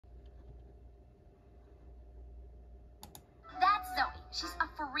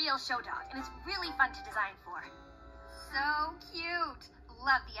for real show dog, and it's really fun to design for. So cute.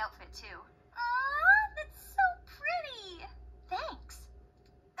 Love the outfit too. Aw, that's so pretty. Thanks.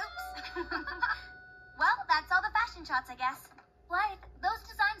 Oops. Well, that's all the fashion shots, I guess. Blythe, those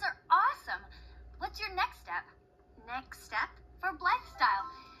designs are awesome. What's your next step? Next step? For Blythe style.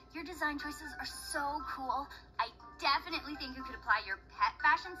 Your design choices are so cool. I definitely think you could apply your pet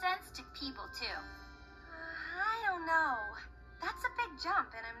fashion sense to people too. I don't know. That's a big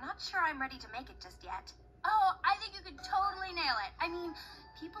jump, and I'm not sure I'm ready to make it just yet. Oh, I think you could totally nail it. I mean,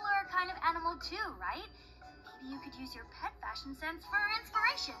 people are a kind of animal too, right? Maybe you could use your pet fashion sense for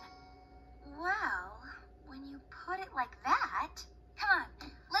inspiration. Well, when you put it like that... Come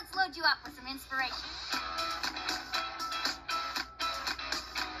on, let's load you up with some inspiration.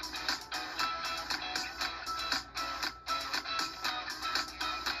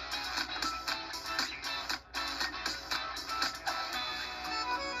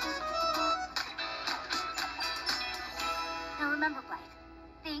 Now remember, Blythe,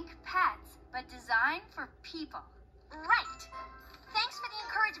 think pets, but design for people. Right. Thanks for the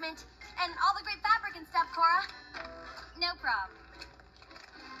encouragement and all the great fabric and stuff, Cora. No problem.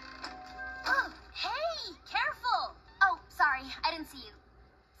 Oh, hey, careful. Oh, sorry, I didn't see you.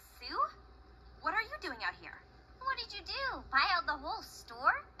 Sue? What are you doing out here? What did you do? Buy out the whole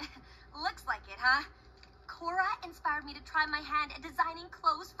store? Looks like it, huh? Cora inspired me to try my hand at designing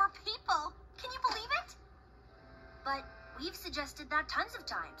clothes for people. Can you believe it? But we've suggested that tons of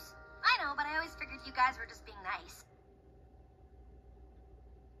times. I know, but I always figured you guys were just being nice.